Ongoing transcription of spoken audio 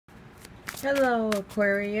Hello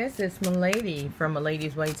Aquarius, it's Milady from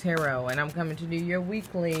Milady's Way Tarot, and I'm coming to do your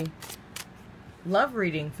weekly love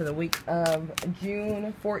reading for the week of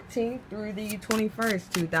June 14th through the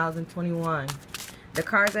 21st, 2021. The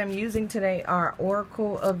cards I'm using today are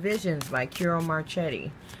Oracle of Visions by Kiro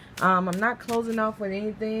Marchetti. I'm not closing off with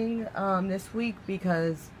anything this week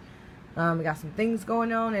because we got some things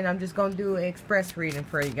going on, and I'm just going to do an express reading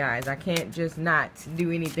for you guys. I can't just not do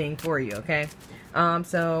anything for you, okay? I want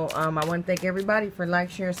to thank everybody for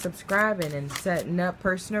sharing, subscribing, and setting up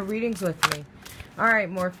personal readings with me.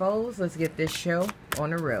 Alright, Morphos, let's get this show on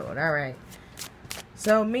the road. Alright.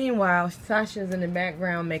 So, meanwhile, Sasha's in the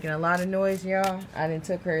background making a lot of noise, y'all. I done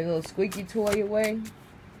took her little squeaky toy away.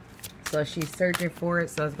 So, she's searching for it.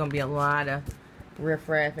 So, it's going to be a lot of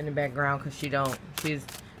riffraff in the background because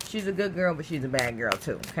she's a good girl, but she's a bad girl,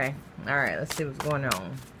 too. Okay? Alright, let's see what's going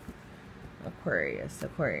on. Aquarius,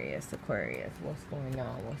 Aquarius, Aquarius. What's going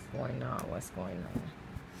on? What's going on? What's going on?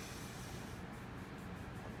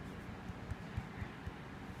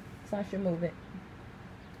 Sasha, move it.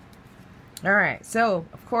 Alright, so,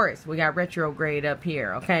 of course, we got retrograde up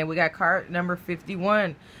here. Okay, we got card number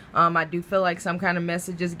 51. I do feel like some kind of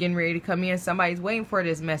message is getting ready to come in. Somebody's waiting for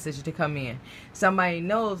this message to come in. Somebody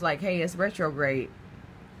knows, like, hey, it's retrograde.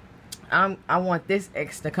 I want this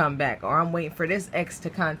ex to come back, or I'm waiting for this ex to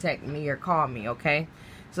contact me or call me, okay?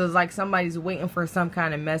 So it's like somebody's waiting for some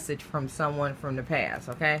kind of message from someone from the past,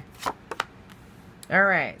 okay?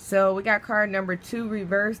 Alright, so we got card number 2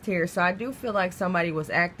 reversed here. So I do feel like somebody was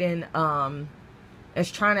acting,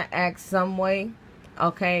 is trying to act some way,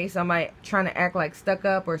 okay? Somebody trying to act like stuck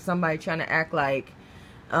up, or somebody trying to act like,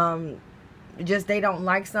 just they don't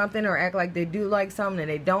like something, or act like they do like something and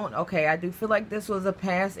they don't. Okay, I do feel like this was a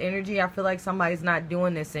past energy. I feel like somebody's not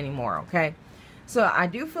doing this anymore, okay? So I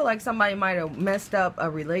do feel like somebody might have messed up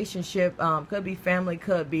a relationship. Could be family,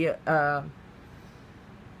 could be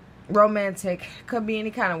romantic, could be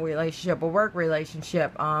any kind of relationship, a work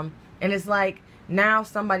relationship. And it's like now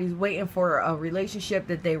somebody's waiting for a relationship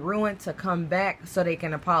that they ruined to come back so they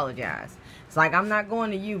can apologize. It's like, I'm not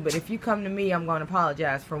going to you, but if you come to me, I'm going to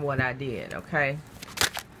apologize for what I did, okay?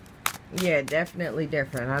 Yeah, definitely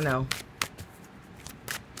different, I know.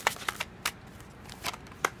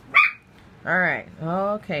 Alright,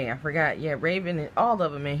 okay, I forgot. Yeah, Raven and all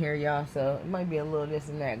of them in here, y'all, so it might be a little this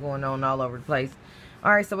and that going on all over the place.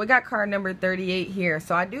 Alright, so we got card number 38 here.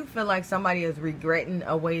 So I do feel like somebody is regretting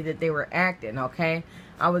a way that they were acting, okay?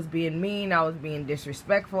 I was being mean, I was being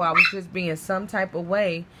disrespectful, I was just being some type of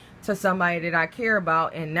way to somebody that I care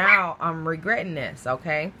about, and now I'm regretting this,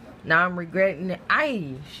 okay? Now I'm regretting it.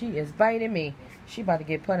 Aye, she is biting me. She about to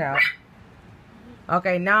get put out.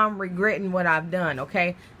 Okay, now I'm regretting what I've done,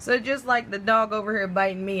 okay? So just like the dog over here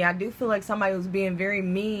biting me, I do feel like somebody was being very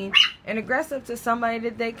mean and aggressive to somebody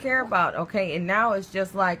that they care about, okay? And now it's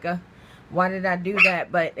just like, why did I do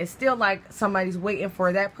that? But it's still like somebody's waiting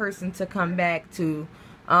for that person to come back to,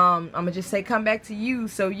 I'm going to just say come back to you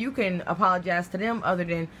so you can apologize to them, other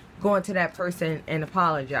than going to that person and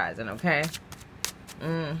apologizing, okay?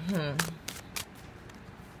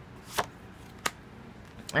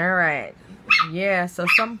 Alright. Yeah, so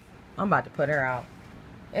I'm about to put her out.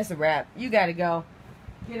 It's a wrap. You gotta go.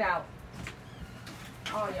 Get out.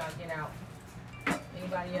 All y'all get out.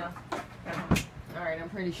 Anybody else? Alright, I'm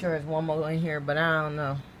pretty sure there's one more in here, but I don't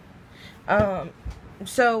know.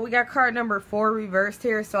 So we got card number 4 reversed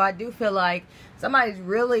here. So I do feel like somebody's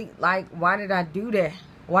really like, why did I do that?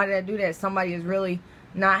 Why did I do that? Somebody is really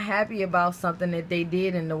not happy about something that they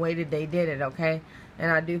did and the way that they did it, okay?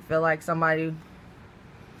 And I do feel like somebody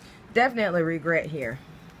definitely regret here.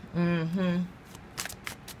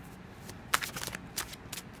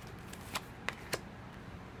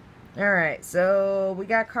 Alright, so we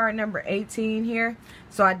got card number 18 here.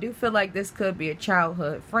 So I do feel like this could be a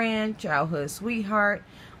childhood friend, childhood sweetheart.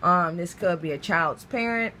 This could be a child's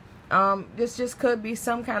parent. This just could be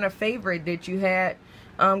some kind of favorite that you had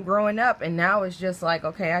growing up, and now it's just like,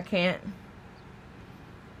 okay, I can't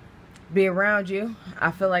be around you.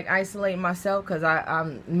 I feel like isolating myself because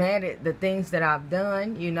I'm mad at the things that I've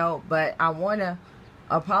done, you know, but I want to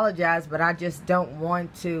apologize, but I just don't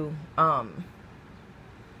want to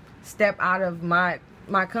step out of my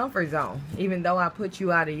comfort zone, even though I put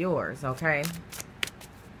you out of yours, okay?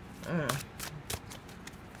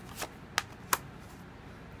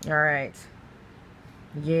 Alright.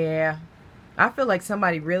 Yeah. I feel like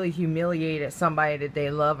somebody really humiliated somebody that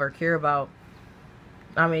they love or care about.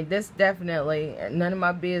 I mean, this definitely, none of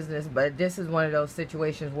my business, but this is one of those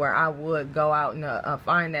situations where I would go out and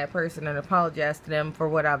find that person and apologize to them for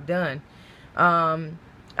what I've done.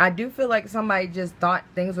 I do feel like somebody just thought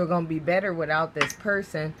things were going to be better without this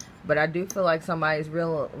person. But I do feel like somebody's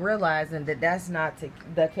realizing that that's not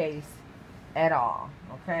the case at all.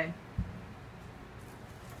 Okay?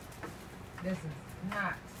 This is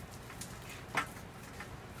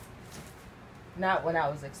not what I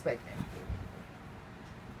was expecting.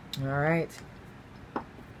 Alright.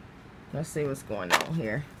 Let's see what's going on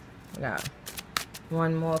here. We got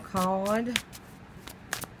one more card.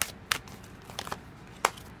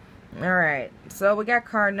 Alright, so we got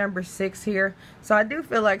card number 6 here. So I do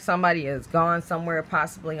feel like somebody has gone somewhere,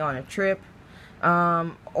 possibly on a trip.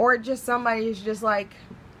 Or just somebody is just like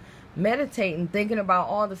meditating, thinking about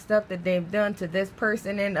all the stuff that they've done to this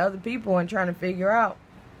person and other people and trying to figure out,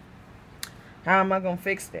 how am I going to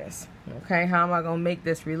fix this? Okay, how am I going to make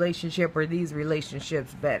this relationship or these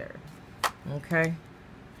relationships better? Okay.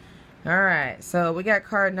 Alright, so we got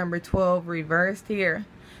card number 12 reversed here.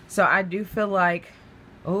 So I do feel like,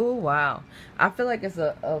 oh wow, I feel like it's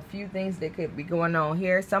a few things that could be going on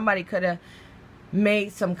here. Somebody could have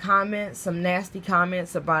made some comments, some nasty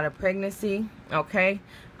comments about a pregnancy. Okay.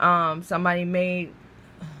 Somebody may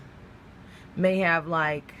have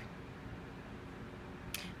like,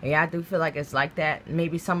 yeah, I do feel like it's like that.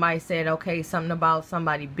 Maybe somebody said, okay, something about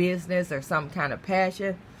somebody's business or some kind of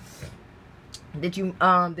passion that you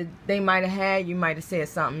that they might have had. You might have said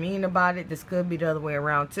something mean about it. This could be the other way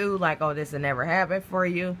around too, like, oh, this will never happen for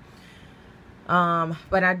you.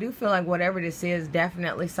 But I do feel like whatever this is,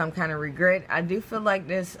 definitely some kind of regret. I do feel like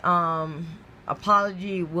this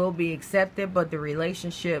apology will be accepted, but the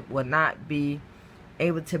relationship will not be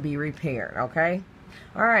able to be repaired. Okay.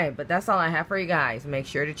 Alright, but that's all I have for you guys. Make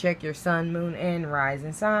sure to check your sun, moon, and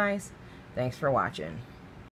rising signs. Thanks for watching.